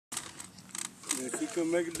She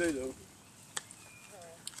couldn't make it today though.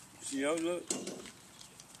 She out look.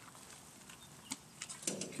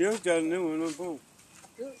 Kim got a new one on the phone.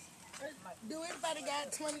 Do anybody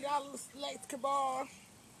got $20 Lex Kabar?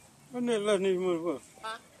 What that last name for?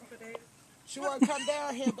 She want to come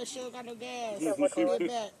down here, but she don't got no gas. She get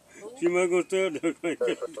back. She might go start there.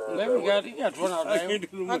 David got it. He got one out I there.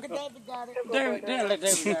 can't do the Uncle well. David got it. David, let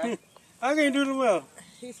David got it. I can't do the well.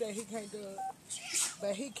 He said he can't do it,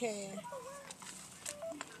 but he can.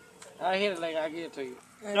 I hit it like I give it to you.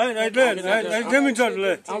 Let me talk to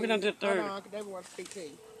that. I'll get until Hold third. on, Uncle David wants to speak to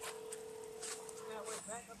you.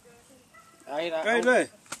 I hit Hey, it. look.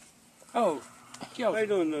 Oh, kills How you it.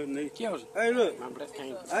 doing, Nick? Kills it. Hey, look. My blessed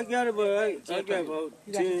cane. I got it, but I got about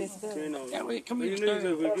 10 on Yeah, it. wait, come You here. need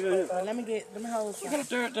to get in here. Let me hold You got a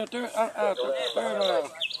third,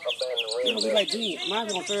 it'll be like Gene.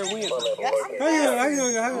 Mine's on third win. How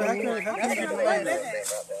can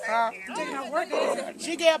you get the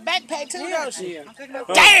She get a backpack too, don't she? Yeah.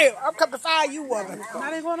 Damn! I'm coming to find you, woman.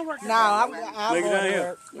 I ain't going to work. No, I'm Make it going down to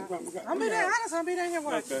here. work. I'll be there. Honestly, I'll be down here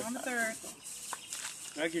working Okay. on the 3rd.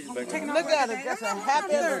 I get you back in. Look at her, just a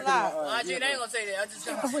happy as a lot. I ain't gonna say that. I just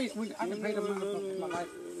Oh, wait, I can pay the money for my life.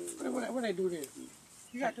 What they do there?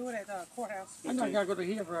 You got to do it at the courthouse. I know I gotta go to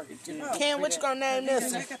here for I can Ken, what you gonna name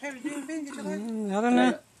this? Make that pay the DMV and get your life. I don't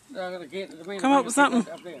know. Come up with something.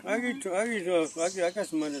 Up there. I got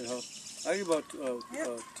some money at home. I get about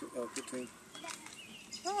 15.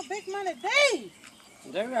 Oh, big money, Dave.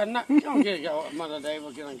 You don't get your mother day,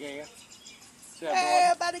 we'll get on gas. See how Hey,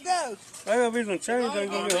 everybody go. I got to be some change. I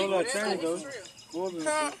ain't gonna get a whole lot of change though.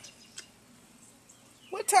 Huh?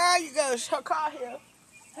 What time you go? Her car here.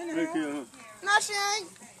 Look here. No, she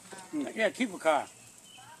ain't. Yeah, keep a car.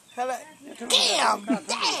 Hello. Damn,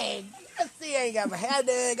 dang. See, I ain't got my hair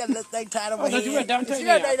done. Got a little thing tied on my Oh, don't you head. went down to She it?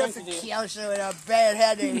 done Yeah, I made us a think you did. Kyosha with a bad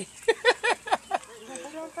hair day.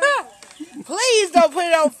 Please don't put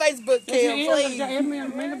it on Facebook, Kim. Please.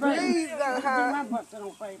 Please don't, huh? My butt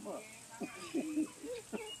on Facebook.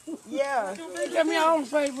 Yeah. Get me on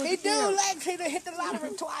Facebook. He do like he done hit the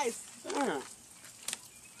lottery twice.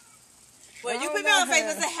 well, you put me on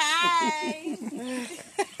Facebook and say hi.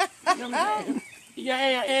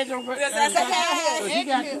 Yeah, Ed on Because I said hi. She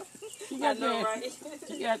got you. She got you. Right?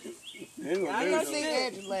 She got you. I don't see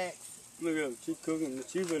Angela. Look at her. She cooking.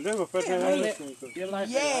 She been never first time I seen her cook. Your life.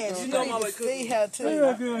 Yes, you need to see her too.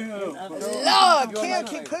 Look here. Lord, Kim,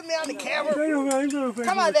 keep putting me on the camera.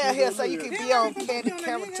 Come on down here so you can be on Candy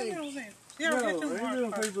camera too. Yeah, get them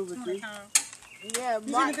on Facebook with you. Yeah, You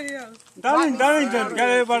see Mike. the videos? Darling just got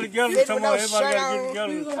everybody together. Didn't Talking no about everybody got to shirt get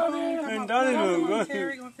You together. gonna And Darling phone will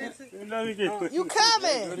Terry go. gonna fix it. Darling get. You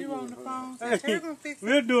coming? You on the phone. Say, Terry gonna fix it.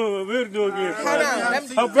 We'll do it again. Hold on. Let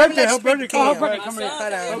me Her birthday come on. Hold Her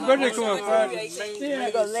on. birthday come on Friday.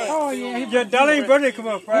 We go left. Oh, yeah. Yeah, Darlene's birthday come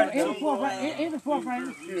on Friday. Every fourth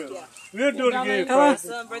Friday. We'll do it again Hello? Friday.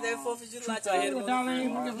 Son, birthday 4th of July. So I hit him.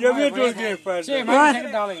 Yeah, we'll do it again Friday. Say, man, take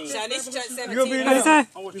a dollar in. Shanisha turned 17. You'll be What you there. say?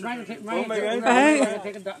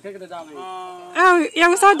 Take a dollar in. Oh, yeah,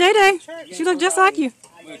 we saw Day Day. She looked just like you.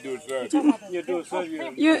 We'll do it Saturday. Yeah, do it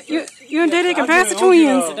Saturday. You and Day Day comparison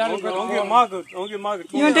twins. Don't get Margaret. Don't get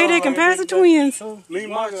Margaret. You and Day Day comparison twins. Me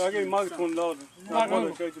and Margaret, I gave Margaret $20.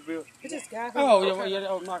 Margaret take the bill. Oh, yeah,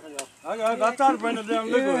 oh, Marco, yeah. I tried to bring the damn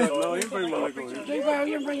liquor. No, he bring my liquor. I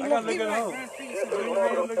got liquor at home. I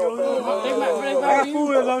got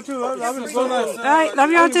food at home too. I was going All right,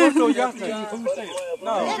 love y'all too.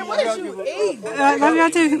 No, What is you eating? Love y'all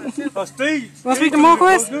too. Steve. Want to speak to more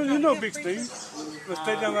Quest? You know Big Steve. The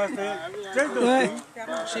Steve down there. Jake knows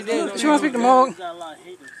Steve. She did. She want to speak to Morgan.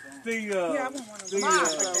 Steve,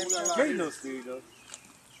 Jake knows Steve though.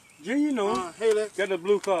 Jay, you know him. Got the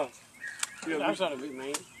blue car. Yeah, That's not a big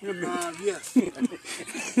man. yes.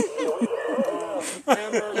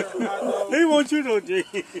 He wants you though, Jay.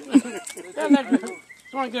 You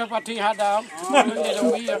want to get up our tea hot dog?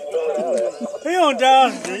 He on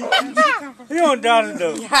Dallas, Jay. He on Dallas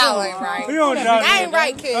though. Y'all ain't right. He on Dallas. I ain't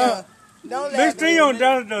right, Kim. Don't Big let Steve on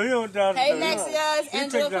Dallas though. He on Dallas Hey, though. Lexia, it's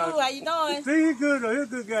Angela Food. How you doing? Steve, he good though. He a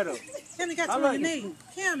good guy though. Kenny got you on your knee.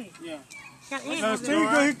 Kenny. Yeah. Got No, animals Steve in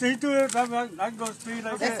there. good. He do it. I can go to Steve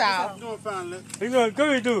like That's that. all. Doing fine, Lex. He gonna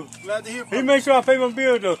go. He do. Glad to hear from He you. make sure I pay my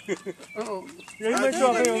bill though. Uh-oh. Yeah, he make sure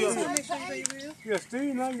I pay my bill. Make sure you pay your bill. Yeah,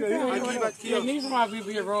 Steve, now you I got keep back to You you. need somebody to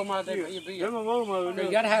be a role model. You be That's my role model.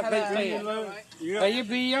 You gotta have faith pay. Yeah. Buy your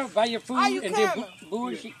beer, buy your food, you and then coming?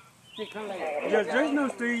 bullshit. They come later. Yeah, Jake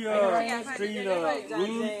knows Steve, Steve, Rude. You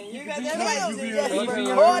got that You be just a-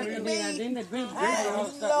 recording me. Then they bring Lord, I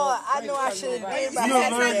know I should have been by You know,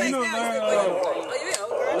 that. Larry,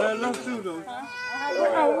 Larry loves too, though.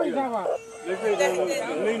 Oh, what you talking about? They say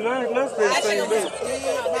the left side stay there.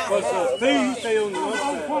 But Steve stay on the other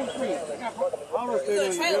side. I don't stay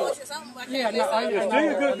on the other. Yeah, no, Yeah,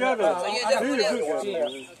 Steve a good guy though. Steve a good guy.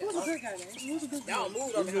 He was a good guy, though. He was a good guy. Y'all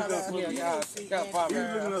moved up.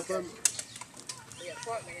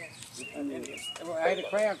 I had a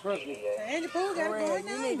crab Christmas. Andy Poole got it going You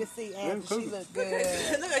now. need to see Angie. She look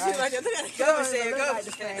good. Look at you right there. Look at the Girl, cover she saying look cover. like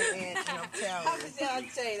the same Angie, I'm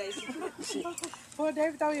telling you. Poor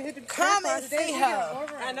David thought he hit the Come and see her.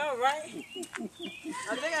 I know, right?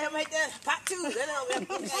 I think I have make that pot too.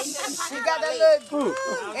 She got that little,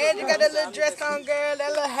 Angie got that little dress on, girl. That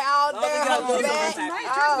little hair down her back.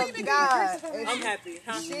 Oh, God. I'm happy.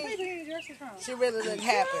 Huh? She really look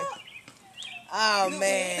happy. Oh,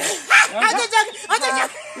 man. I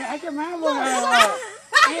get my one. Yeah,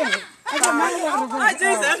 I get my one. Oh,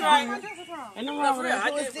 Jesus, that's right. Ain't no wrong with that. I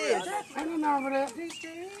did this. Ain't no wrong with that.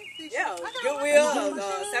 Yeah, Goodwill.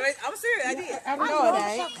 I'm serious. I did. No, it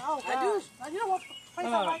ain't. Oh, God. You know what place I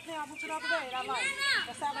like now? I went to the other day and I like it.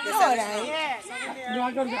 That's how No, it ain't. Yes, I'm in there. You know, I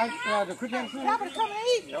go to the Quick Center. Y'all better come and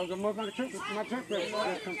eat. I was going to work on the church. My church where it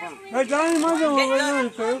come from. Hey, Johnny, my girl, what you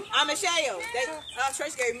doing? I'm Michelle.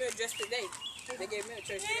 Church gave me a dress today. They gave me a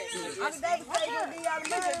church today. Uncle David said you gonna give y'all the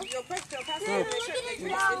money. Your pastor in the church.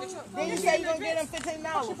 Then you say you gonna get them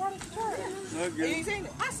 $15. You ain't seen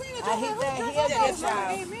it? I seen it. I hit that. He'll get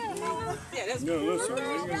y'all. Yeah, that's No, listen.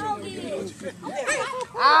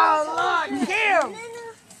 Oh, Lord, Kim.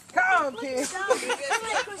 Come on, Kim.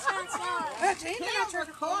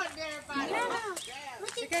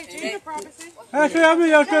 She gave Gina prophecy. Hey, say, I'm in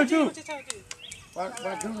your church too. What you told you? By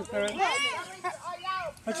June the 3rd.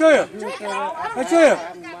 I tell you. He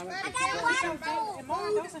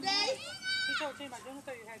told Gina by June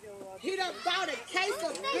 3rd you had your... He done bought a case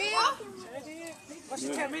of beer. Sure did. What she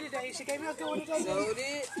tell me today? She gave me a good one today. so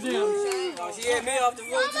did. Oh, she had me off the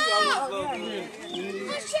road too.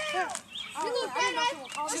 I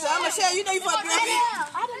was she said, I'm Michelle, you know you fucked me up.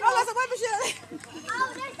 I said, what Michelle?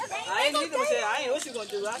 I ain't neither Michelle. I ain't what you gonna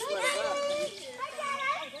do. I swear to God.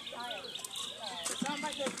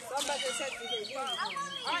 Somebody said to you. All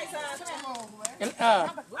right, son, come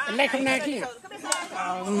here. Election night here.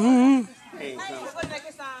 Hey, what's the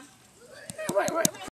next time? Wait.